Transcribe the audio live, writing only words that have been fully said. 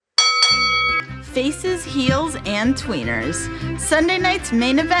Faces, heels, and tweeners. Sunday night's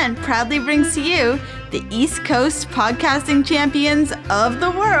main event proudly brings to you the East Coast podcasting champions of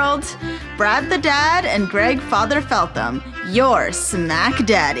the world, Brad the Dad and Greg Father Feltham, your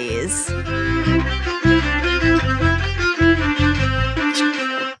SmackDaddies.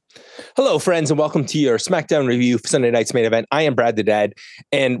 Hello, friends, and welcome to your SmackDown review for Sunday night's main event. I am Brad the Dad,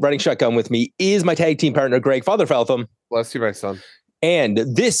 and running shotgun with me is my tag team partner, Greg Father Feltham. Bless you, my son. And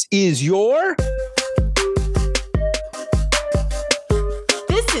this is your...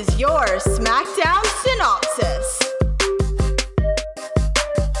 This is your SmackDown synopsis.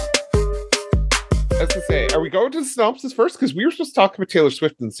 As to say, are we going to the synopsis first? Because we were supposed to talk about Taylor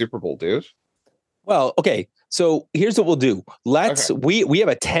Swift in the Super Bowl, dude. Well, okay. So here's what we'll do. We have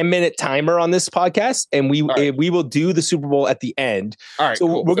a 10-minute timer on this podcast, and we will do the Super Bowl at the end. All right. So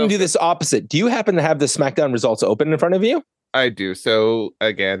cool. We're going to do this opposite. Do you happen to have the SmackDown results open in front of you? I do. So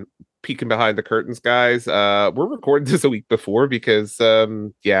again, peeking behind the curtains, guys. We're recording this a week before because it's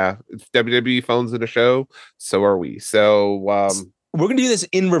WWE phones in a show. So are we. So we're going to do this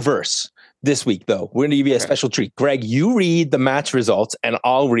in reverse this week, though. We're going to give you a special treat. Greg, you read the match results, and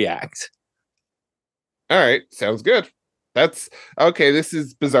I'll react. All right, sounds good. That's okay. This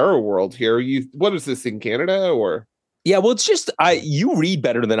is Bizarro World here. What is this in Canada or? Yeah, well, it's just you read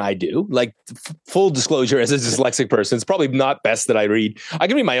better than I do. Like full disclosure, as a dyslexic person, it's probably not best that I read. I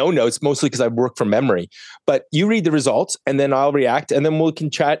can read my own notes mostly because I work from memory. But you read the results, and then I'll react, and then we can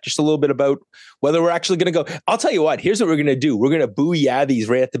chat just a little bit about whether we're actually going to go. I'll tell you what. Here's what we're going to do. We're going to boo-yeah these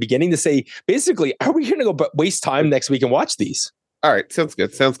right at the beginning to say, basically, are we going to go waste time next week and watch these? All right, sounds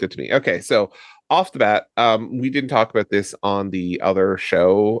good. Sounds good to me. Okay, so. Off the bat, we didn't talk about this on the other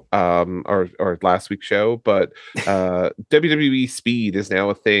show or last week's show, but WWE Speed is now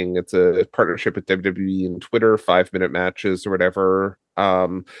a thing. It's a partnership with WWE and Twitter, 5-minute matches or whatever.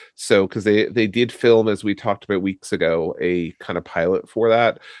 So because they did film, as we talked about weeks ago, a kind of pilot for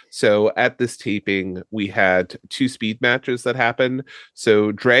that. So at this taping, we had 2 speed matches that happened.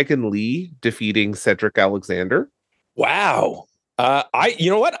 So Dragon Lee defeating Cedric Alexander. Wow.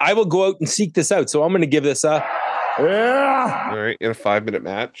 You know what? I will go out and seek this out. So I'm going to give this a... All right, in a 5-minute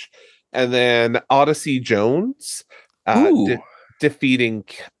match. And then Odyssey Jones defeating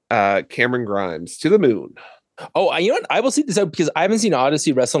Cameron Grimes to the moon. Oh, you know what? I will seek this out because I haven't seen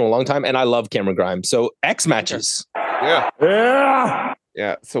Odyssey wrestle in a long time, and I love Cameron Grimes. So X matches. Yeah.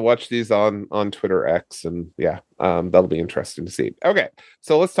 So watch these on Twitter X, and that'll be interesting to see. Okay,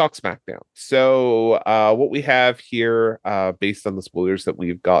 so let's talk SmackDown. So what we have here, based on the spoilers that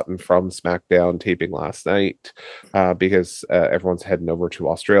we've gotten from SmackDown taping last night, because everyone's heading over to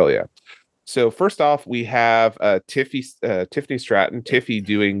Australia. So first off, we have Tiffany Stratton, Tiffy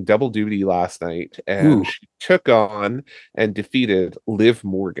doing double duty last night, and she took on and defeated Liv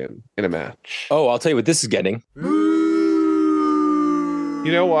Morgan in a match. Oh, I'll tell you what this is getting.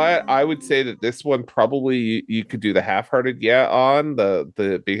 You know what? I would say that this one probably you could do the half-hearted on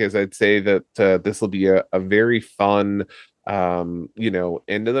the because I'd say that this will be a very fun end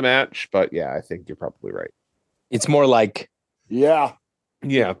of the match. But yeah, I think you're probably right. It's more like yeah,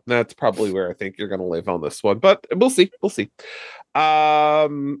 that's probably where I think you're going to live on this one. But we'll see.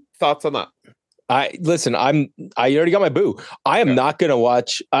 Thoughts on that? I already got my boo. I am not going to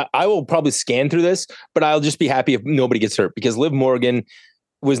watch. I will probably scan through this, but I'll just be happy if nobody gets hurt because Liv Morgan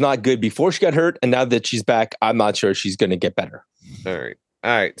was not good before she got hurt. And now that she's back, I'm not sure she's going to get better. All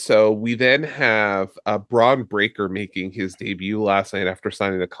right. So we then have Braun Breaker making his debut last night after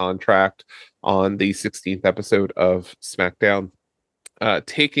signing a contract on the 16th episode of SmackDown,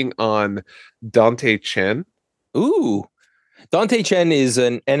 taking on Dante Chen. Ooh. Dante Chen is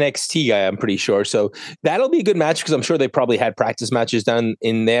an NXT guy, I'm pretty sure. So that'll be a good match because I'm sure they probably had practice matches done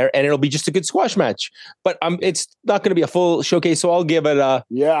in there, and it'll be just a good squash match. But it's not going to be a full showcase, so I'll give it a...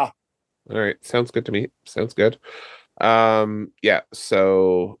 Yeah. All right. Sounds good to me. Sounds good.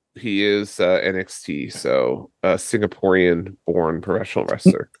 So he is NXT, so a Singaporean-born professional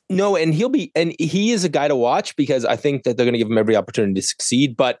wrestler. No, and he is a guy to watch because I think that they're going to give him every opportunity to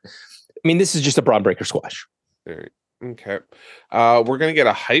succeed. But, I mean, this is just a Braun Breaker squash. All right. Okay. We're going to get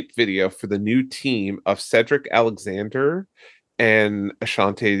a hype video for the new team of Cedric Alexander and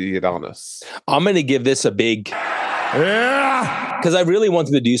Ashante Adonis. I'm going to give this a big... because I really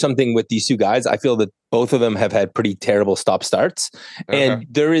wanted to do something with these two guys. I feel that both of them have had pretty terrible stop-starts. And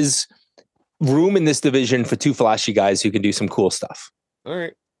there is room in this division for 2 flashy guys who can do some cool stuff. All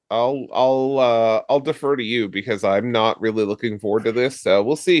right. I'll defer to you because I'm not really looking forward to this. So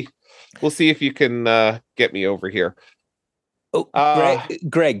we'll see. We'll see if you can get me over here. Oh,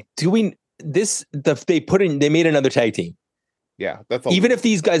 Greg, they made another tag team. Yeah, that's even if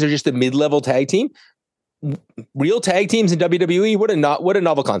these guys are just a mid-level tag team. Real tag teams in WWE, what a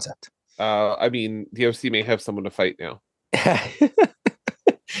novel concept. I mean, the OC may have someone to fight now.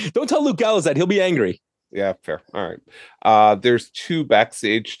 Don't tell Luke Gallows that. He'll be angry. Yeah, fair. All right. There's 2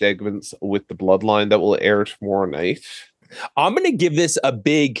 backstage segments with the Bloodline that will air tomorrow night. I'm going to give this a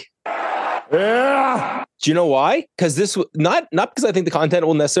big... Yeah. Do you know why? Because this not because I think the content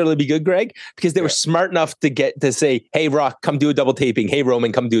will necessarily be good, Greg, because they were smart enough to get to say, hey, Rock, come do a double taping. Hey,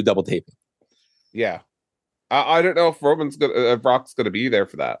 Roman, come do a double taping. Yeah. I don't know if Rock's gonna be there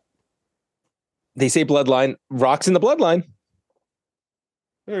for that. They say Bloodline. Rock's in the Bloodline.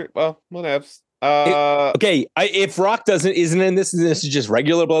 All right, well, whatevs. Okay, if Rock isn't in this, and this is just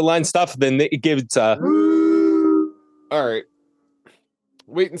regular Bloodline stuff, then it gives. All right,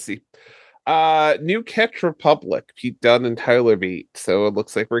 wait and see. New Catch Republic, Pete Dunne and Tyler Bate. So it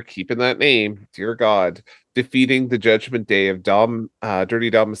looks like we're keeping that name. Dear God, defeating the Judgment Day of Dirty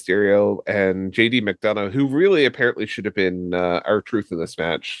Dom Mysterio and JD McDonough, who really apparently should have been our truth in this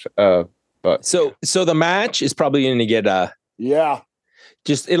match. But so the match is probably going to get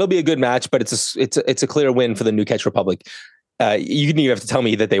it'll be a good match, but it's a clear win for the New Catch Republic. You didn't even have to tell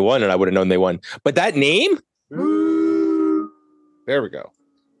me that they won, and I would have known they won. But that name, there we go.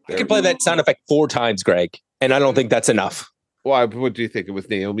 I could play that sound effect 4 times, Greg, and I don't think that's enough. Why? What do you think? It was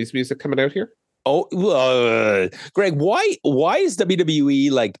Naomi's music coming out here? Oh, Greg, why is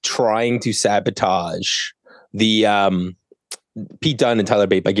WWE like trying to sabotage the Pete Dunne and Tyler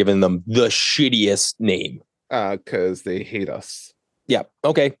Bate by giving them the shittiest name? Because they hate us. Yeah.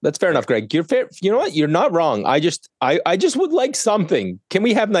 Okay, that's fair enough, Greg. You're fair. You know what? You're not wrong. I just would like something. Can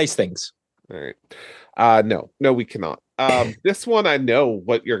we have nice things? All right. No, we cannot. This one, I know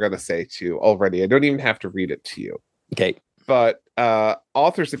what you're going to say to already. I don't even have to read it to you. Okay. But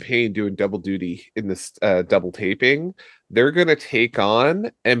Authors of Pain doing double duty in this double taping, they're going to take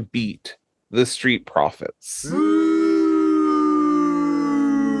on and beat the Street Profits.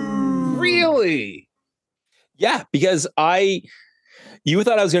 Really? Yeah, because you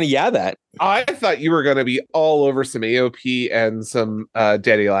thought I was going to that. I thought you were going to be all over some AOP and some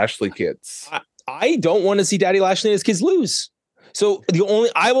Daddy Lashley kids. I don't want to see Daddy Lashley and his kids lose. So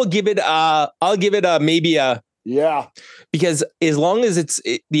I'll give it maybe a because as long as it's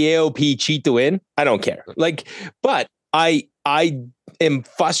the AOP cheat to win, I don't care. But I am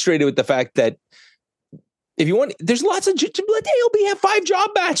frustrated with the fact that if you want, there's lots of let AOP have 5 job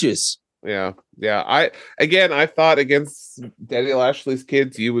matches. Yeah. I thought against Daddy Lashley's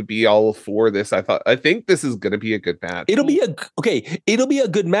kids, you would be all for this. I think this is going to be a good match. It'll be a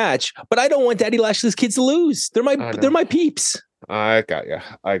good match, but I don't want Daddy Lashley's kids to lose. They're my peeps. I got you.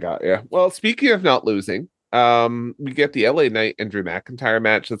 Well, speaking of not losing, we get the LA Knight and Drew McIntyre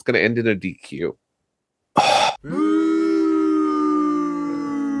match that's going to end in a DQ.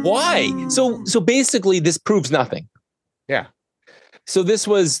 Why? So basically, this proves nothing. Yeah. So this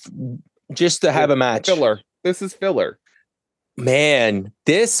was just to have a match. Filler. This is filler. Man,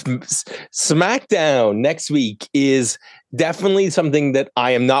 this SmackDown next week is definitely something that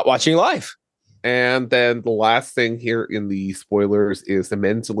I am not watching live. And then the last thing here in the spoilers is the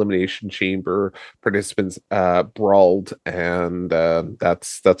men's elimination chamber participants brawled, and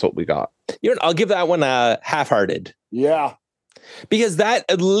that's what we got. I'll give that one a half-hearted. Yeah, because that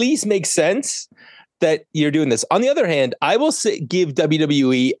at least makes sense that you're doing this. On the other hand, I will give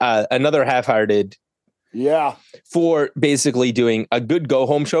WWE another half-hearted. Yeah, for basically doing a good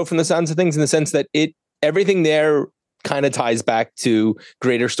go-home show from the sounds of things, in the sense that everything there kind of ties back to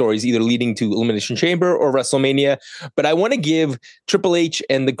greater stories, either leading to Elimination Chamber or WrestleMania. But I want to give Triple H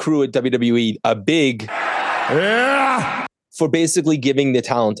and the crew at WWE a big for basically giving the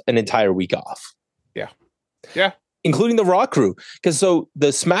talent an entire week off. Yeah. Including the Raw crew. Because so the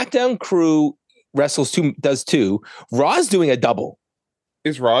SmackDown crew does 2. Raw's doing a double.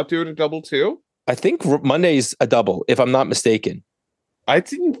 Is Raw doing a double too? I think Monday's a double, if I'm not mistaken. I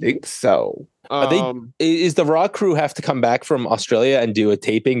didn't think so. Is the Raw crew have to come back from Australia and do a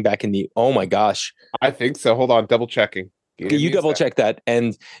taping back in the? Oh my gosh! I think so. Hold on, double checking. You double check that.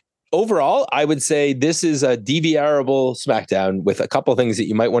 And overall, I would say this is a DVRable SmackDown with a couple of things that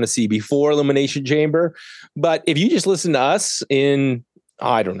you might want to see before Elimination Chamber. But if you just listen to us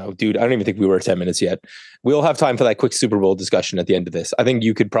I don't know, dude. I don't even think we were at 10 minutes yet. We'll have time for that quick Super Bowl discussion at the end of this. I think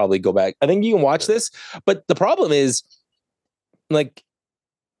you could probably go back. I think you can watch this. But the problem is, I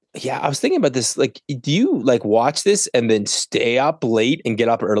was thinking about this. Do you watch this and then stay up late and get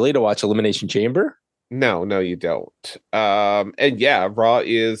up early to watch Elimination Chamber? No, you don't. And yeah, Raw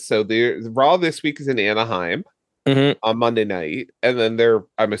is Raw this week is in Anaheim. on Monday night, and then they're,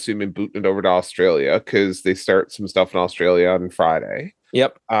 I'm assuming, booting it over to Australia because they start some stuff in Australia on Friday.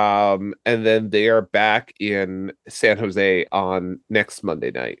 Yep. And then they are back in San Jose on next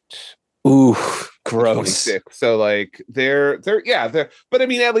Monday night. Ooh, gross. So like they're but I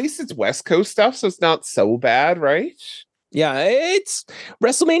mean, at least it's West Coast stuff, so it's not so bad, right? Yeah, it's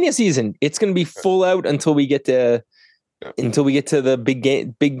WrestleMania season. It's going to be full out until we get to the big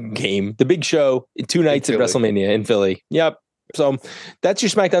game, the big show, 2 nights at WrestleMania in Philly. Yep. So that's your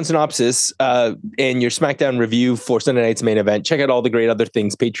SmackDown synopsis and your SmackDown review for Sunday night's main event. Check out all the great other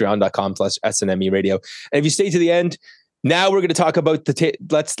things, patreon.com/SNME radio. And if you stay to the end, now we're going to talk about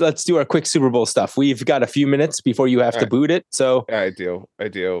let's do our quick Super Bowl stuff. We've got a few minutes before you have to boot it. So yeah, I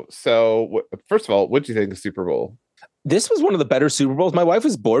do. So first of all, what do you think of Super Bowl? This was one of the better Super Bowls. My wife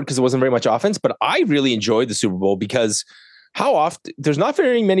was bored because it wasn't very much offense, but I really enjoyed the Super Bowl because how often there's not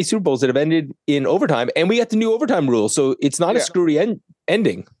very many Super Bowls that have ended in overtime, and we got the new overtime rule, so it's not a screwy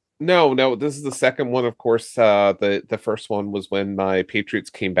ending. No, this is the second one. Of course, the first one was when my Patriots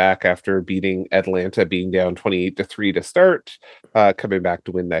came back after beating Atlanta, being down 28-3 to start, coming back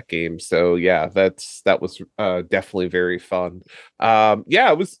to win that game. So yeah, that was definitely very fun.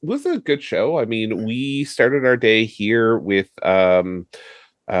 Yeah, it was a good show. I mean, we started our day here with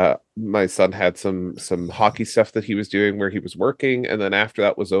my son had some hockey stuff that he was doing where he was working, and then after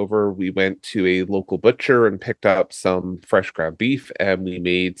that was over, we went to a local butcher and picked up some fresh ground beef, and we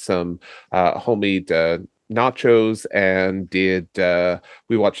made some homemade nachos, and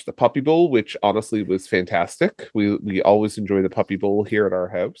we watched the Puppy Bowl, which honestly was fantastic. We always enjoy the Puppy Bowl here at our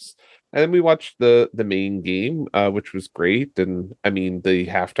house. And then we watched the main game, which was great. And I mean, the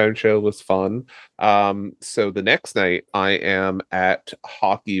halftime show was fun. So the next night I am at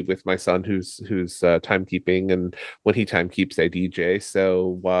hockey with my son who's timekeeping, and when he timekeeps, I DJ.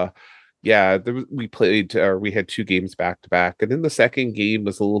 So yeah, we had 2 games back to back. And then the second game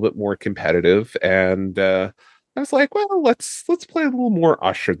was a little bit more competitive. And I was like, well, let's play a little more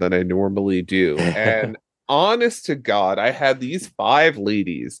Usher than I normally do. And honest to God, I had these 5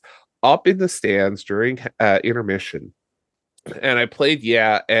 ladies up in the stands during intermission, and I played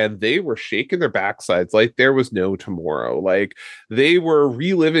and they were shaking their backsides like there was no tomorrow. Like they were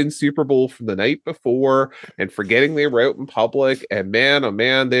reliving Super Bowl from the night before and forgetting they were out in public. And man, oh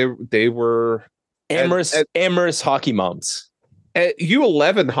man, they were amorous hockey moms.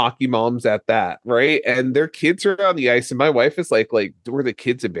 U11 hockey moms at that, right? And their kids are on the ice, and my wife is like, were the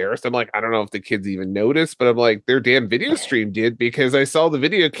kids embarrassed? I'm like, I don't know if the kids even noticed, but I'm like, their damn video stream did, because I saw the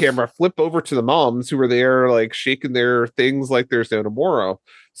video camera flip over to the moms who were there, like shaking their things like there's no tomorrow.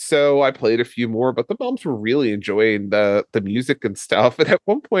 So I played a few more, but the moms were really enjoying the music and stuff. And at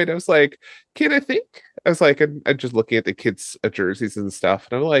one point I was like, kid, I'm just looking at the kids' jerseys and stuff.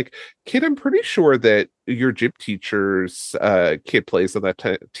 And I'm like, kid, I'm pretty sure that your gym teacher's kid plays on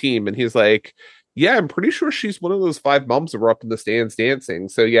that team. And he's like, yeah, I'm pretty sure she's one of those 5 moms that were up in the stands dancing.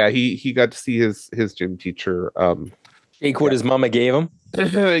 So yeah, he got to see his gym teacher. Take what his mama gave him.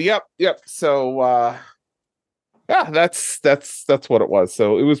 Yep. So, yeah, that's what it was.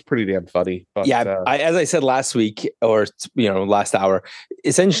 So it was pretty damn funny. But, as I said last week, or last hour,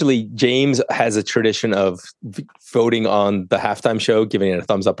 essentially James has a tradition of voting on the halftime show, giving it a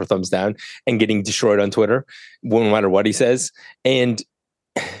thumbs up or thumbs down, and getting destroyed on Twitter, no matter what he says. And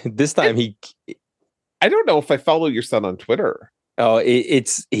this time I don't know if I follow your son on Twitter. Oh, I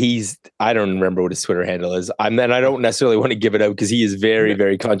don't remember what his Twitter handle is. I don't necessarily want to give it out because he is very,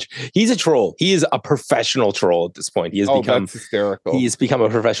 very conscious. He's a troll. He is a professional troll at this point. That's hysterical. He has become a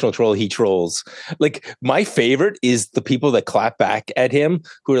professional troll. He trolls. Like, my favorite is the people that clap back at him,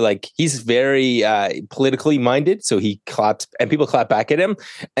 who are like, he's very politically minded. So he claps and people clap back at him.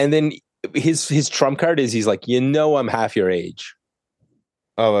 And then his trump card is he's like, I'm half your age.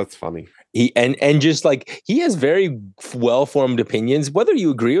 Oh, that's funny. He just like, he has very well-formed opinions, whether you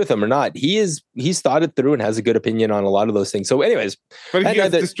agree with him or not. He's thought it through and has a good opinion on a lot of those things. So anyways, but he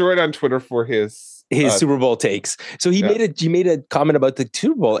gets destroyed on Twitter for his Super Bowl takes. So he made a comment about the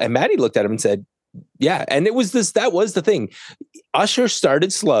Super Bowl, and Maddie looked at him and said, yeah. And that was the thing. Usher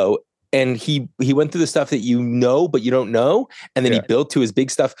started slow, and he went through the stuff that but you don't know. And then he built to his big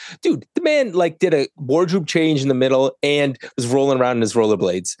stuff. Dude, the man did a wardrobe change in the middle and was rolling around in his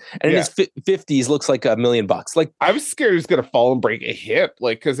rollerblades. And in his 50s looks like $1 million. Like, I was scared he was going to fall and break a hip.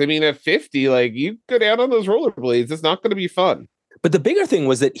 Because I mean, at 50, you go down on those rollerblades, it's not going to be fun. But the bigger thing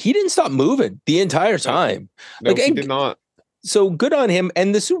was that he didn't stop moving the entire time. No, he did not. So good on him.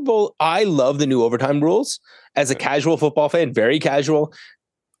 And the Super Bowl, I love the new overtime rules. As a casual football fan, very casual,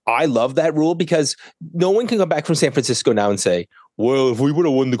 I love that rule because no one can come back from San Francisco now and say, well, if we would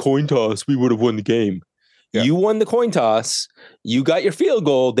have won the coin toss, we would have won the game. Yeah. You won the coin toss. You got your field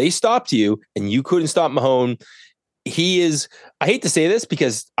goal. They stopped you, and you couldn't stop Mahone. He is, I hate to say this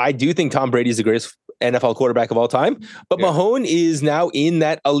because I do think Tom Brady is the greatest NFL quarterback of all time, but Mahone is now in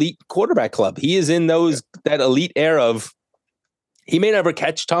that elite quarterback club. He is in that elite era of, he may never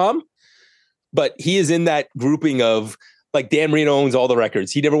catch Tom, but he is in that grouping of, like, Dan Marino owns all the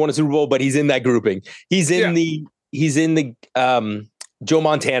records. He never won a Super Bowl, but he's in that grouping. He's in the Joe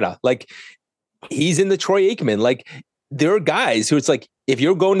Montana. Like, he's in the Troy Aikman. Like, there are guys who it's like, if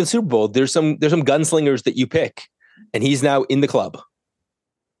you're going to the Super Bowl, there's some gunslingers that you pick, and he's now in the club.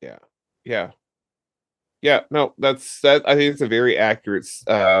 Yeah. No, that's that. I think it's a very accurate,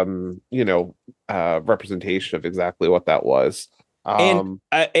 representation of exactly what that was. And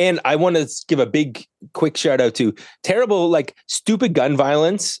I want to give a big, quick shout out to terrible, like, stupid gun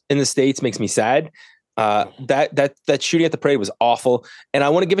violence in the States makes me sad. That shooting at the parade was awful. And I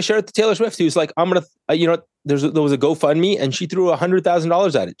want to give a shout out to Taylor Swift, who's like, I'm going to, there was a GoFundMe and she threw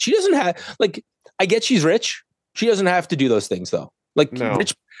 $100,000 at it. She doesn't have, like, I get she's rich. She doesn't have to do those things though. Like, no.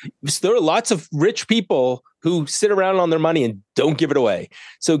 There are lots of rich people who sit around on their money and don't give it away.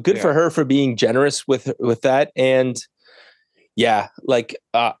 So good for her for being generous with that. And I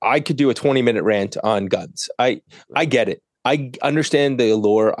could do a 20-minute rant on guns. I get it. I understand the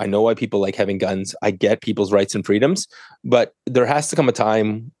allure. I know why people like having guns. I get people's rights and freedoms, but there has to come a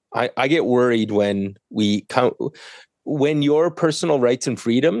time. I get worried when when your personal rights and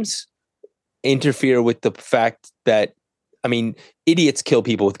freedoms interfere with the fact that, I mean, idiots kill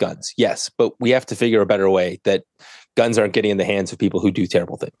people with guns. Yes, but we have to figure a better way that guns aren't getting in the hands of people who do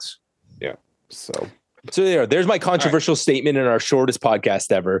terrible things. Yeah. So there's my controversial statement in our shortest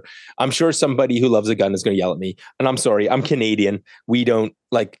podcast ever. I'm sure somebody who loves a gun is going to yell at me. And I'm sorry, I'm Canadian. We don't,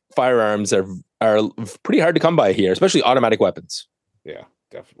 like, firearms are pretty hard to come by here, especially automatic weapons. Yeah,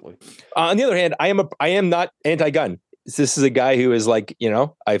 definitely. On the other hand, I am not anti-gun. This is a guy who is like,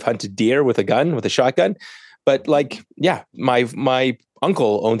 I've hunted deer with a shotgun. But, like, my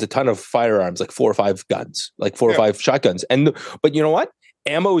uncle owns a ton of firearms, like 4 or 5 guns, like 4 or 5 shotguns. But you know what?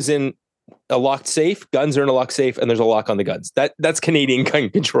 Ammo's in a locked safe, guns are in a locked safe, and there's a lock on the guns. That's Canadian gun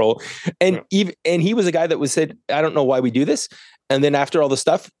control. And he was a guy that said, I don't know why we do this. And then after all the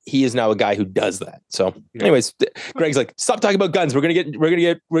stuff, he is now a guy who does that. So anyways, Greg's like, stop talking about guns. We're gonna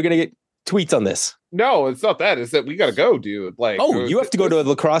get tweets on this. No, it's not that. It's that we gotta go, dude. Like, you have to go to a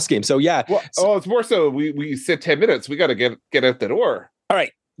lacrosse game. So yeah. Well, it's more so we said 10 minutes. We gotta get out the door. All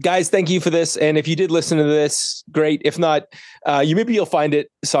right, guys, thank you for this. And if you did listen to this, great. If not, you'll find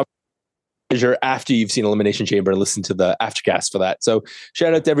it some pleasure after you've seen Elimination Chamber and listen to the AfterCast for that. So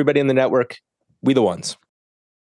shout out to everybody in the network. We the ones.